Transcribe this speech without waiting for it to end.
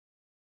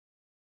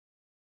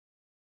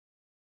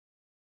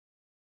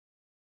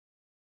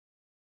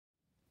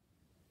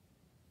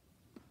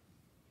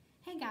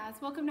Hey guys,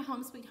 welcome to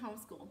Home Sweet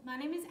Homeschool. My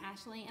name is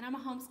Ashley and I'm a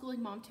homeschooling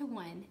mom to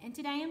one, and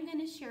today I'm going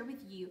to share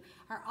with you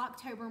our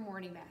October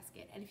morning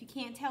basket. And if you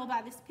can't tell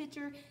by this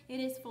picture, it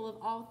is full of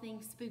all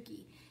things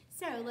spooky.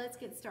 So let's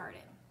get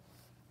started.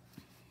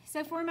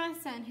 So for my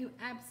son who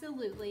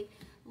absolutely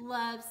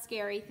loves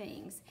scary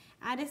things,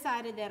 I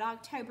decided that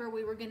October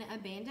we were going to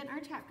abandon our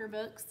chapter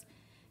books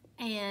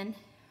and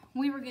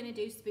we were going to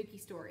do spooky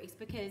stories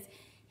because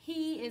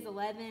he is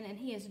 11 and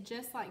he is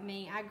just like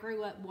me. I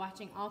grew up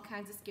watching all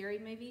kinds of scary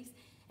movies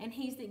and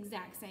he's the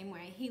exact same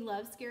way. He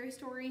loves scary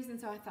stories, and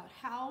so I thought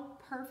how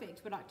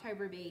perfect would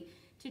October be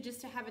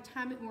to have a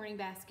time at Morning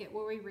Basket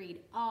where we read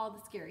all the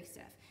scary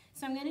stuff.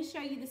 So I'm going to show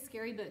you the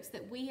scary books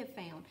that we have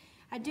found.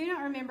 I do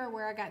not remember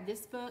where I got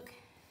this book,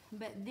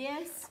 but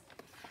this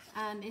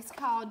is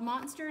called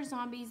Monsters,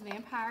 Zombies,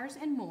 Vampires,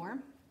 and More.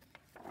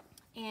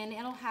 And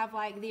it'll have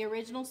like the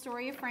original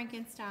story of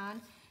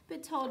Frankenstein,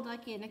 but told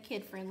like in a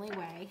kid-friendly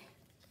way.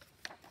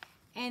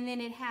 And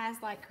then it has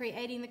like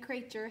Creating the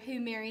Creature, who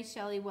Mary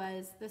Shelley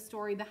was, the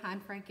story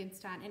behind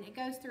Frankenstein, and it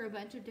goes through a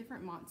bunch of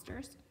different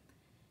monsters.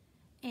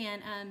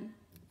 And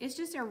it's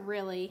just a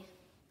really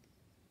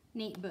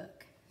neat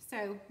book.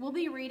 So we'll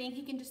be reading,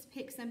 he can just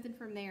pick something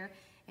from there,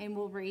 and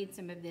we'll read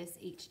some of this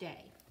each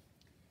day.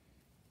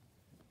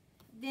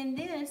 Then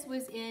this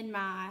was in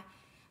my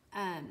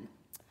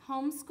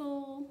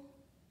homeschool.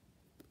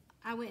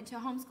 I went to a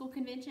homeschool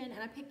convention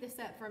and I picked this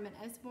up from an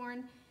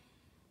Usborne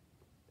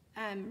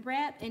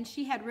rep, and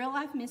she had Real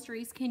Life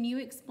Mysteries, Can You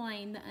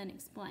Explain the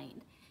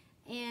Unexplained?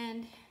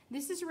 And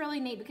this is really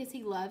neat because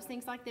he loves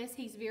things like this.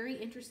 He's very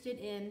interested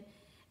in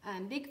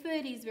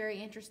Bigfoot, he's very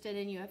interested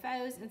in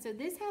UFOs, and so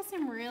this has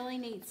some really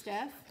neat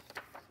stuff.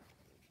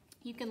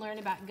 You can learn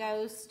about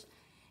ghosts,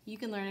 you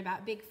can learn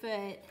about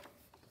Bigfoot,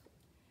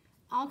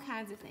 all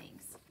kinds of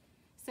things.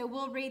 So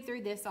we'll read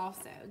through this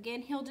also.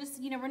 Again, he'll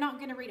just, we're not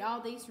going to read all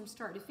these from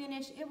start to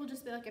finish. It will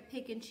just be like a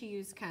pick and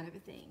choose kind of a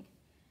thing.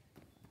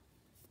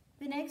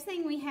 The next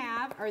thing we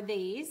have are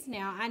these.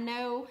 Now, I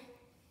know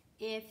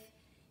if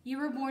you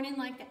were born in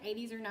like the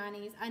 80s or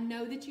 90s, I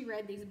know that you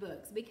read these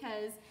books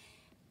because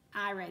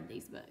I read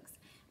these books.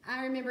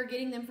 I remember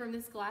getting them from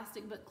the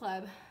Scholastic Book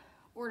Club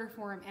order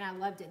form, and I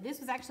loved it. This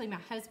was actually my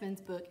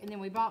husband's book, and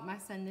then we bought my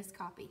son this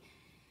copy.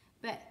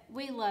 But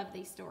we love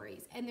these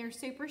stories, and they're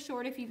super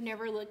short. If you've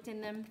never looked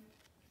in them,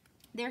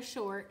 they're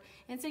short,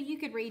 and so you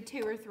could read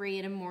 2 or 3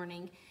 in a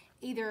morning.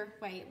 Either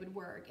way it would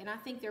work, and I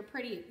think they're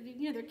pretty,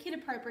 they're kid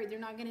appropriate. They're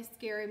not going to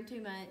scare him too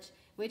much,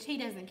 which he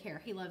doesn't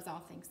care. He loves all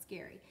things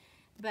scary.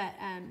 But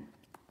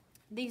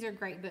these are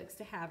great books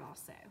to have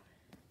also.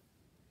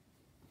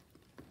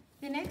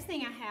 The next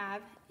thing I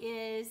have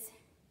is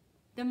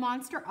The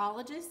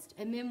Monsterologist,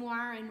 a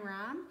memoir in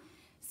rhyme.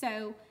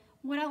 So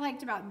what I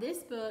liked about this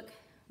book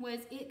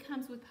was it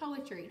comes with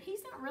poetry.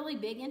 He's not really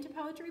big into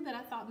poetry, but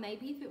I thought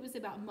maybe if it was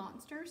about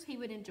monsters, he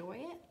would enjoy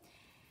it.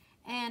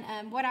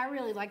 And what I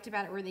really liked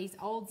about it were these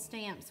old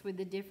stamps with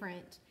the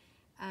different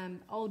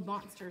old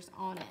monsters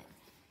on it.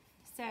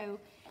 So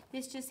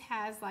this just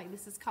has like,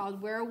 this is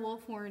called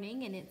Werewolf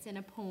Warning, and it's in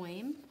a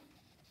poem.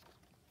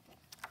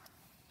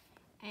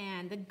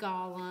 And the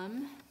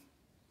Golem.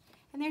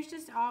 And there's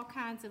just all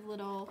kinds of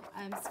little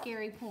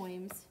scary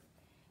poems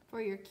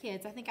for your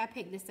kids. I think I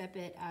picked this up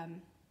at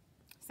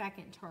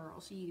Second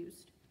Charles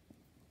used.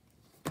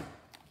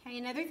 Okay,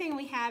 another thing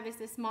we have is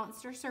this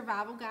Monster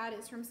Survival Guide.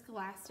 It's from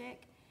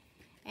Scholastic,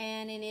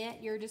 and in it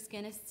you're just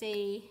going to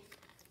see,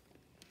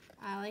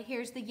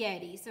 here's the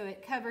Yeti. So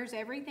it covers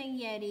everything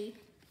Yeti,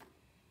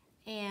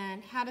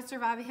 and how to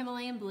survive a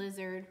Himalayan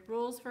blizzard,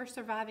 rules for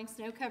surviving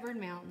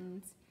snow-covered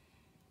mountains,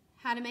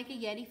 how to make a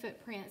Yeti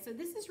footprint. So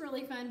this is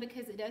really fun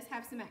because it does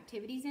have some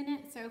activities in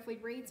it. So if we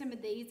read some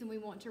of these and we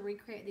want to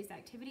recreate these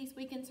activities,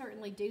 we can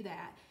certainly do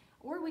that.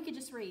 Or we could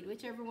just read,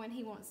 whichever one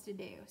he wants to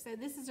do. So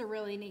this is a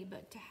really neat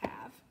book to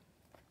have.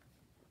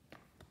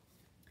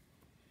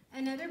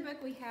 Another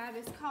book we have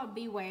is called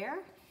Beware,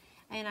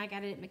 and I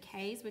got it at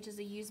McKay's, which is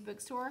a used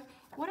bookstore.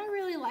 What I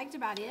really liked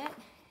about it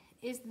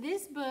is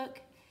this book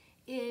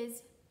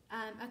is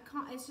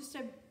it's just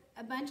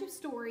a bunch of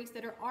stories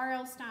that are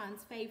R.L.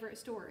 Stine's favorite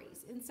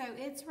stories. And so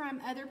it's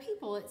from other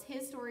people. It's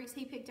his stories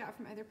he picked out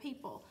from other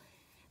people.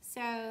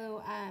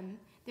 So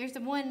there's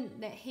the one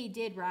that he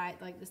did write,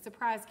 like The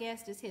Surprise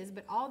Guest is his,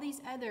 but all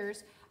these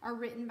others are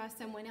written by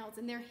someone else,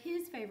 and they're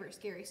his favorite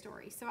scary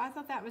stories. So I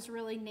thought that was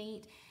really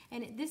neat.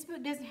 And this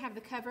book doesn't have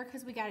the cover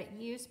because we got it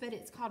used, but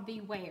it's called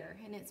Beware,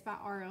 and it's by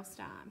R.L.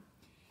 Stine.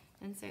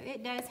 And so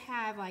it does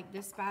have like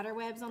the spider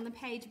webs on the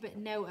page, but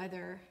no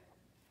other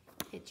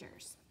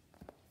pictures.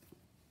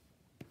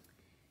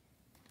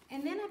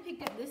 And then I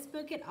picked up this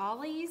book at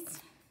Ollie's.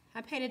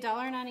 I paid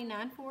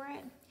 $1.99 for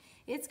it.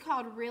 It's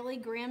called Really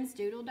Grimm's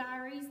Doodle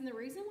Diaries, and the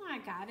reason why I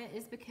got it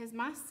is because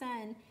my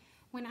son,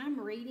 when I'm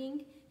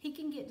reading, he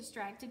can get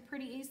distracted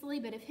pretty easily,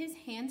 but if his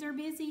hands are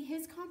busy,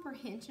 his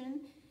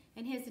comprehension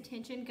and his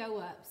attention go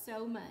up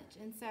so much.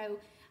 And so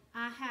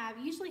I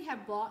usually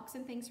have blocks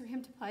and things for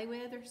him to play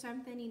with or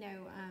something,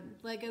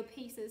 Lego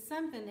pieces,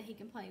 something that he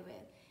can play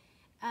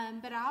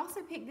with. But I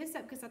also picked this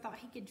up because I thought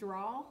he could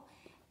draw,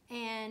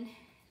 and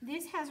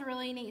This has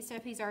really neat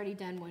stuff. He's already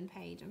done one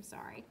page, I'm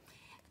sorry.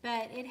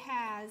 But it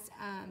has,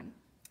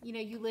 you know,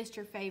 you list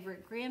your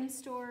favorite Grimm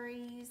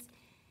stories.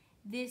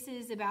 This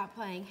is about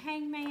playing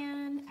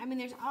hangman. I mean,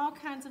 there's all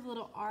kinds of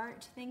little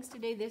art things to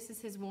do. This is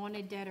his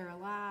wanted dead or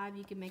alive.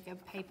 You can make a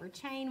paper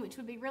chain, which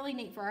would be really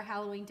neat for our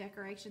Halloween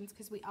decorations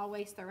because we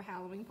always throw a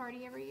Halloween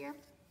party every year.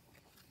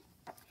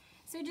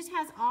 So it just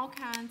has all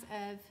kinds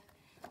of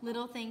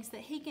little things that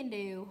he can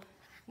do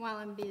while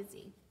I'm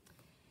busy.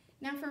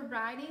 Now for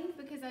writing,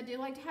 because I do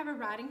like to have a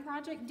writing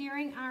project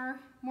during our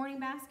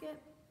morning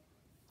basket,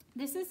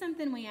 this is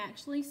something we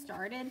actually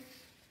started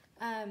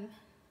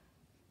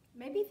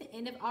maybe at the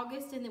end of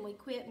August, and then we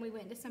quit and we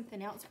went to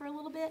something else for a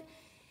little bit.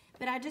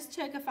 But I just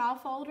took a file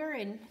folder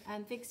and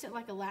fixed it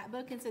like a lap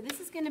book, and so this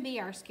is going to be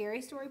our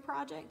scary story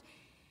project.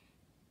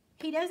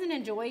 He doesn't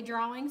enjoy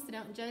drawing, so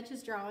don't judge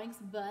his drawings,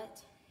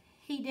 but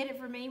he did it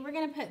for me. We're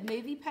going to put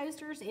movie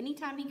posters.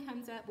 Anytime he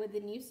comes up with a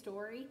new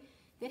story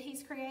that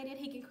he's created,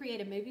 he can create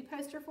a movie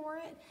poster for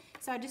it.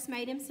 So I just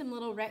made him some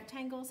little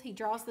rectangles. He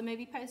draws the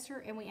movie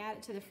poster and we add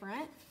it to the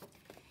front.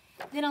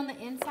 Then on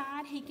the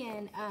inside, he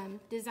can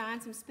design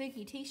some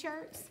spooky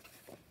t-shirts.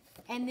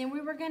 And then we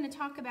were going to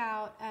talk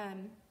about,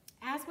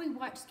 as we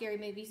watch scary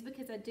movies,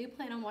 because I do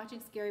plan on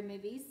watching scary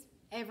movies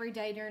every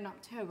day during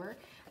October,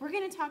 we're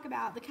going to talk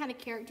about the kind of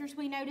characters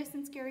we notice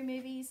in scary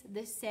movies,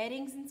 the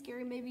settings in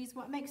scary movies,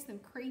 what makes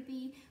them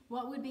creepy,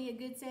 what would be a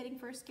good setting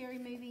for a scary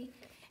movie,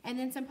 and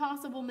then some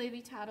possible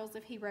movie titles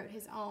if he wrote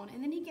his own.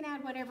 And then he can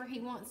add whatever he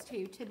wants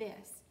to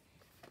this.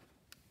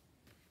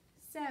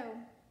 So,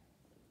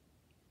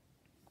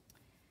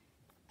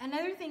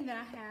 another thing that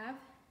I have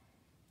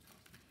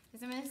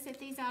is I'm going to set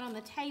these out on the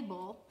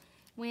table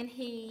when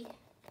it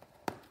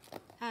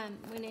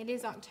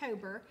is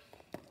October.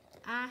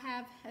 I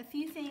have a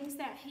few things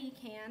that he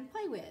can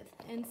play with.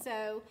 And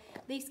so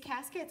these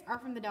caskets are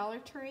from the Dollar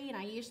Tree, and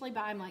I usually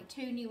buy them like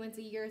 2 new ones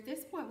a year. At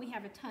this point, we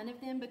have a ton of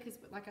them because,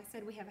 like I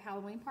said, we have a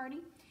Halloween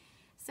party.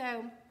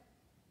 So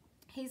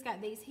he's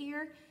got these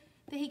here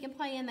that he can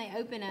play in. They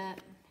open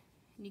up,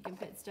 and you can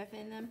put stuff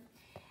in them.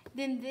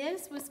 Then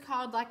this was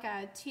called like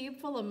a tube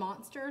full of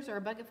monsters or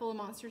a bucket full of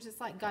monsters. It's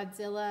like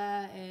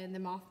Godzilla and the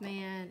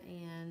Mothman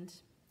and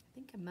I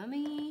think a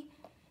mummy,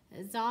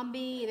 a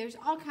zombie. There's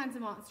all kinds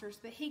of monsters,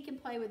 but he can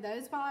play with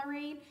those while I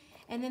read.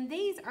 And then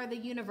these are the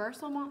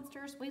Universal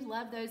monsters. We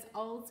love those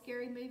old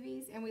scary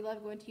movies, and we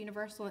love going to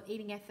Universal and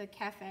eating at the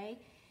cafe.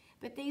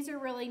 But these are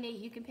really neat.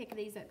 You can pick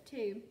these up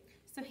too.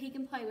 So he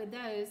can play with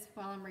those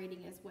while I'm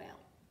reading as well.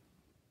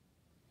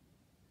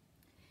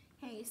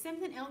 Okay,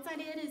 something else I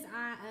did is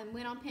I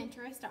went on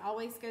Pinterest. I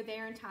always go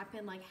there and type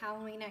in like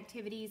Halloween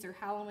activities or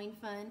Halloween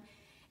fun.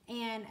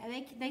 And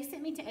they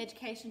sent me to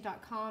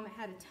education.com. It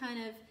had a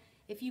ton of,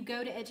 if you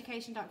go to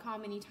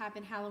education.com and you type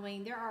in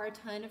Halloween, there are a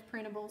ton of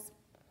printables.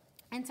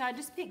 And so I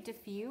just picked a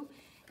few,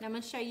 and I'm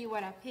going to show you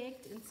what I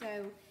picked. And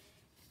so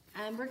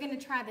we're going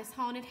to try this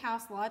haunted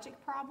house logic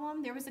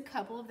problem. There was a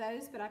couple of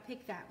those, but I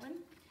picked that one.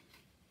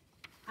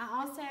 I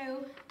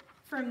also,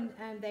 from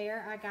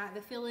there, I got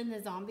the fill in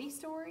the zombie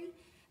story,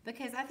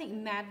 because I think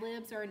Mad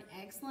Libs are an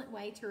excellent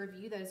way to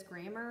review those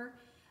grammar,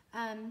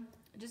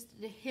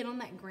 just to hit on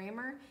that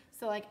grammar.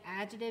 So like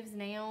adjectives,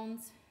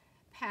 nouns,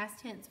 past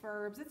tense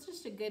verbs, it's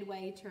just a good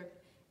way to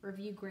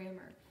review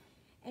grammar.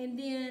 And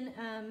then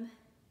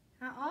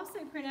I also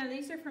print out,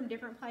 these are from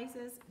different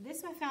places.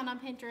 This I found on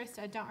Pinterest.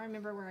 I don't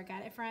remember where I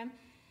got it from.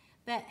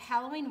 But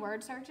Halloween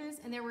word searches,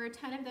 and there were a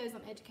ton of those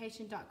on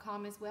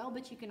education.com as well,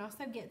 but you can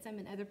also get some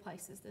in other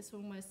places. This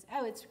one was,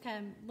 oh, it's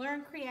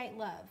Learn, Create,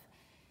 Love.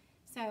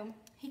 So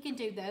he can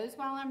do those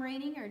while I'm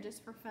reading or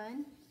just for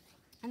fun.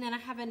 And then I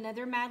have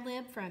another Mad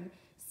Lib from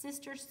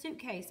Sister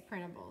Suitcase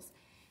Printables.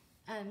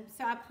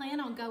 So I plan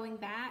on going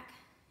back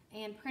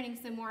and printing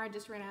some more. I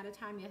just ran out of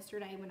time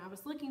yesterday when I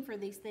was looking for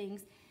these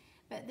things.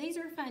 But these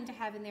are fun to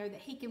have in there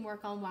that he can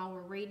work on while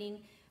we're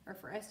reading, or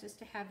for us just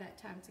to have that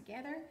time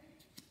together.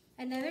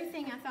 Another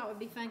thing I thought would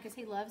be fun, because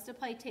he loves to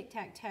play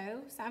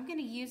tic-tac-toe, so I'm going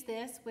to use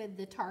this with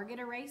the Target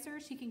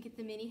erasers. You can get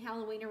the mini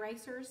Halloween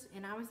erasers,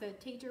 and I was a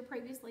teacher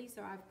previously,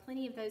 so I have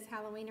plenty of those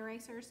Halloween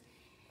erasers.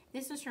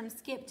 This was from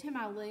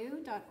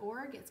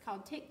skiptomyloo.org. It's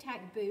called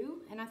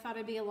Tic-Tac-Boo, and I thought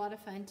it'd be a lot of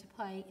fun to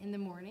play in the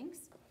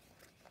mornings.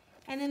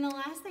 And then the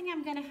last thing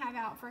I'm going to have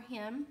out for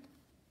him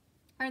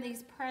are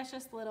these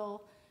precious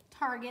little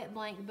Target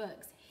blank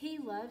books. He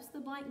loves the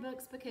blank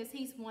books because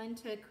he's one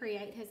to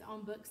create his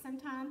own books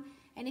sometime.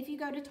 And if you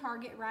go to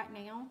Target right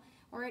now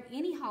or at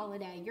any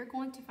holiday, you're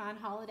going to find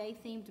holiday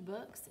themed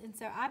books. And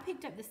so I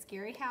picked up the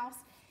Scary House,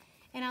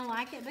 and I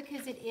like it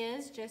because it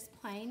is just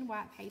plain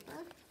white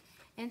paper.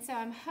 And so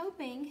I'm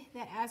hoping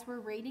that as we're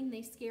reading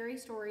these scary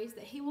stories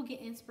that he will get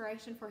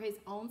inspiration for his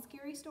own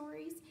scary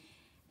stories,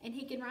 and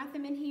he can write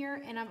them in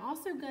here. And I'm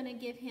also going to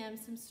give him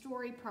some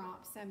story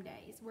prompts some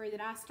days where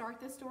that I start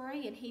the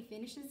story and he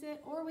finishes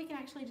it, or we can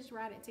actually just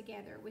write it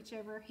together,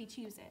 whichever he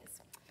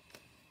chooses.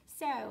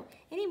 So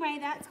anyway,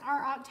 that's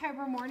our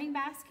October morning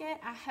basket.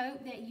 I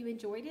hope that you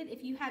enjoyed it.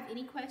 If you have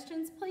any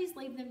questions, please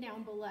leave them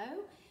down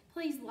below.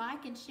 Please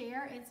like and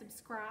share and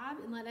subscribe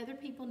and let other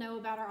people know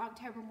about our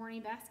October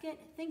Morning Basket.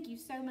 Thank you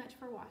so much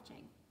for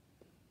watching.